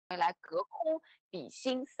来隔空比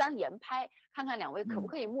心3连拍，看看两位可不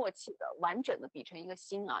可以默契的完整的比成一个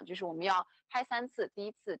心啊？就是我们要拍3次，第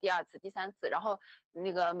1次、第2次、第3次，然后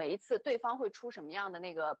那个每一次对方会出什么样的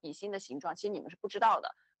那个比心的形状，其实你们是不知道的，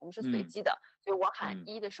我们是随机的。所以我喊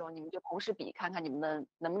1的时候，你们就同时比，看看你们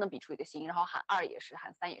能不能比出一个心，然后喊2也是，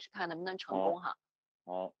喊3也是，看看能不能成功哈。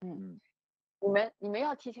好，你们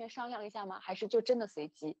要提前商量一下吗？还是就真的随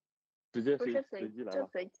机？直接不是随机来就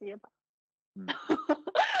随机吧。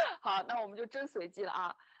好，那我们就真随机了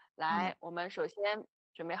啊！来，我们首先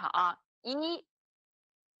准备好啊，1。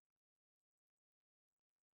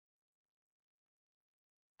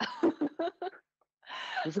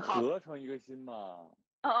不是合成一个心吗？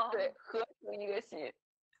对，合成一个心。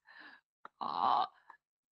好，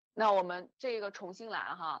那我们这个重新来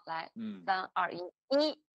哈，来，3、2、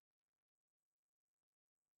1，1。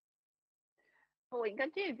我应该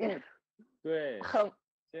这边。对，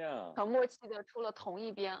这样很默契的出了同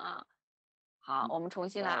一边啊。好，我们重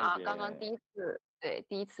新来啊，刚刚第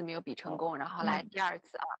一次没有比成功，然后来第2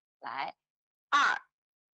次啊，来2。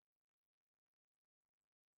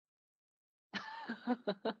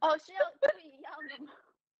哦，是要不一样的吗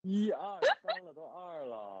？1、2、3了，都2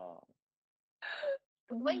了。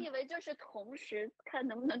我以为就是同时看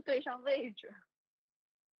能不能对上位置。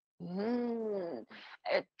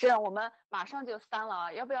这样我们马上就3了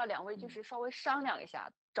啊，要不要2位就是稍微商量一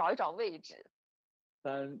下，找一找位置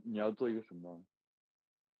？3，你要做一个什么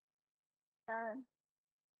？3，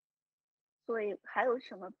所以还有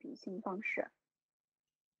什么比心方式？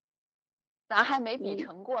咱还没比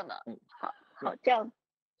成过呢。好，这样，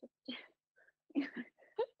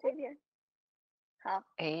这边，好，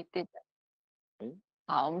对的，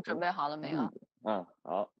好，我们准备好了没有？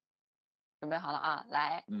好，准备好了啊，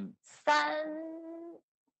来，3。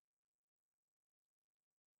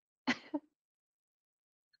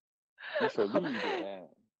你手立一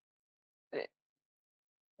点，对，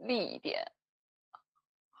立一点。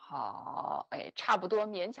好，差不多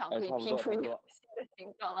勉强可以拼出一个新的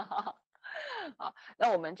形状了哈。好，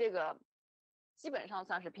那我们这个基本上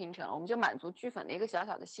算是拼成了，我们就满足剧粉的一个小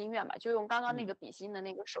小的心愿吧，就用刚刚那个比心的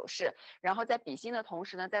那个手势，然后在比心的同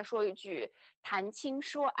时呢，再说一句谈情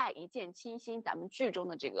说爱一见倾心，咱们剧中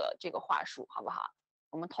的这个话术，好不好？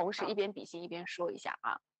我们同时一边比心一边说一下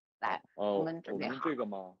啊。来，我们准备好。我们这个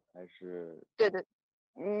吗？还是？对，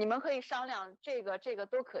你们可以商量，这个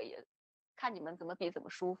都可以，看你们怎么比怎么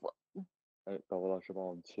舒服。导播老师帮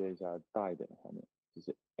我们切一下大一点的画面，谢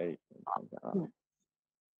谢。你看一下啊，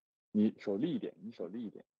你手立一点，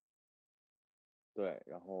对，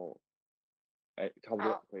然后，差不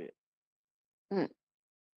多可以。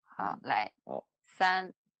好，来，好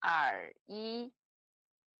，3、2、1。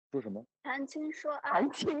说什么？谈情说爱，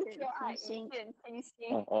谈情说爱，一见倾心。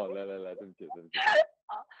来，对不起。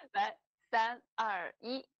好，来，3、2、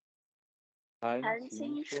1。谈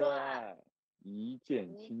情说爱，一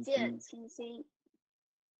见倾心。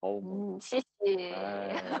好，谢谢。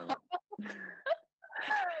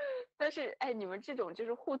但是，你们这种就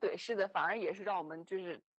是互怼式的，反而也是让我们就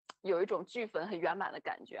是有一种剧粉很圆满的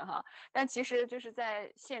感觉哈。但其实就是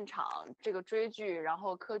在现场这个追剧，然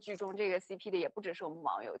后磕剧中这个 CP 的也不只是我们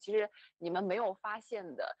网友，其实你们没有发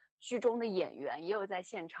现的，剧中的演员也有在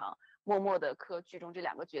现场默默的磕剧中这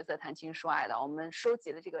2个角色谈情说爱的。我们收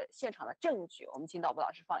集了这个现场的证据，我们请导播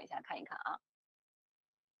老师放一下看一看啊。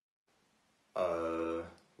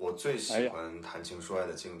我最喜欢谈情说爱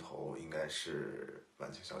的镜头应该是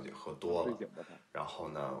婉清小姐喝多了，然后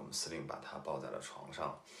呢，我们司令把她抱在了床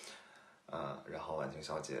上，然后婉清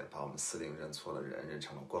小姐把我们司令认错了人，认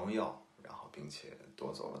成了光耀，然后并且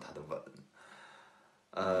夺走了他的吻。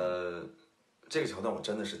这个桥段我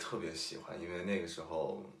真的是特别喜欢，因为那个时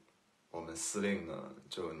候我们司令呢，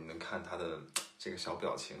就你能看他的这个小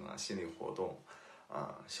表情啊，心理活动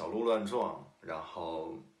啊，小鹿乱撞，然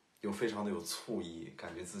后又非常的有醋意，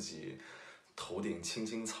感觉自己头顶青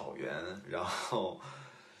青草原，然后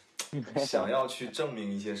想要去证明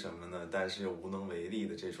一些什么呢？但是又无能为力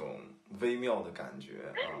的这种微妙的感觉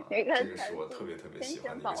啊，这个是我特别喜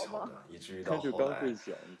欢的一个桥段，以至于到后来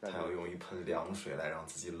他要用一盆凉水来让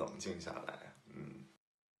自己冷静下来。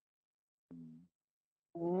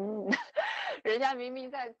人家明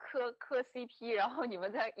明在磕 CP， 然后你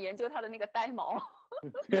们在研究他的那个呆毛。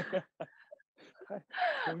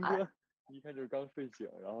龙哥一看就是刚睡醒，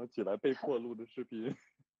然后起来被迫录的视频。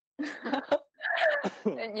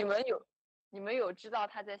你们有知道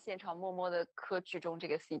他在现场默默的磕剧中这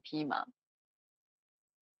个 CP 吗？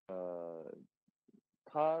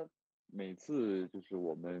他每次就是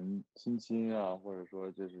我们亲啊，或者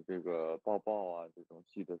说就是这个抱啊这种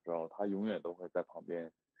戏的时候，他永远都会在旁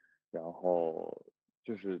边，然后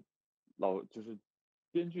就是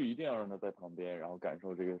编剧一定要让他在旁边，然后感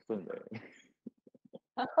受这个氛围。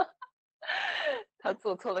他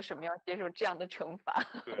做错了什么要接受这样的惩罚？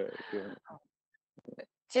对对，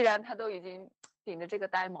既然他都已经顶着这个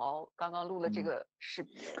呆毛刚刚录了这个视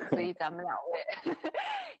频，所以咱们两位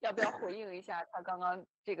要不要回应一下他刚刚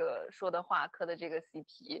这个说的话磕的这个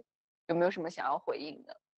CP， 有没有什么想要回应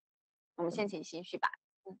的？我们先请心绪吧。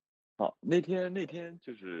好，那天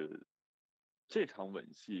就是这场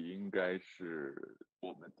吻戏应该是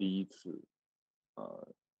我们第一次，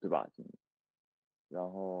对吧？然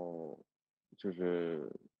后就是，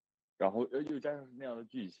然后又加上是那样的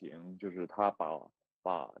剧情，就是他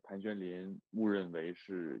把谭玹霖误认为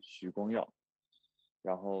是徐光耀，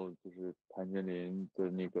然后就是谭玹霖的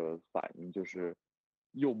那个反应就是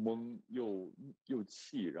又懵又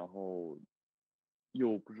气，然后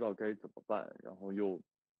又不知道该怎么办，然后又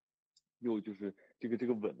就是这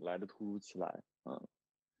个吻来的突如其来，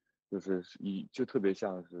就是就特别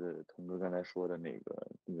像是童哥刚才说的那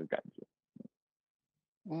个感觉。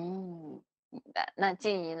明白。那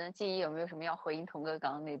静怡呢？静怡有没有什么要回应童哥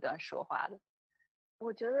刚刚那段说话的？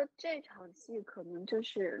我觉得这场戏可能就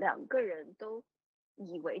是两个人都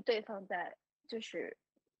以为对方在就是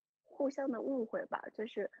互相的误会吧，就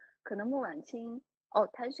是可能穆婉清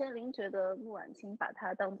谭玹霖觉得穆婉清把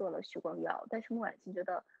他当做了徐光耀，但是穆婉清觉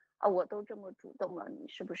得我都这么主动了，你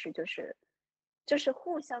是不是就是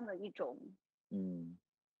互相的一种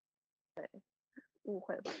误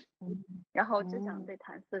会吧。然后就想对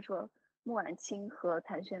谭四说，穆婉清和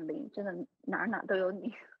谭玹霖真的哪哪都有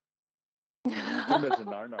你。真的是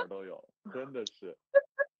哪哪都有，真的是。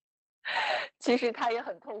其实他也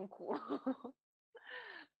很痛苦。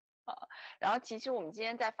然后其实我们今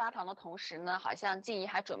天在发糖的同时呢，好像静怡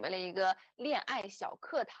还准备了一个恋爱小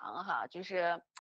课堂哈，就是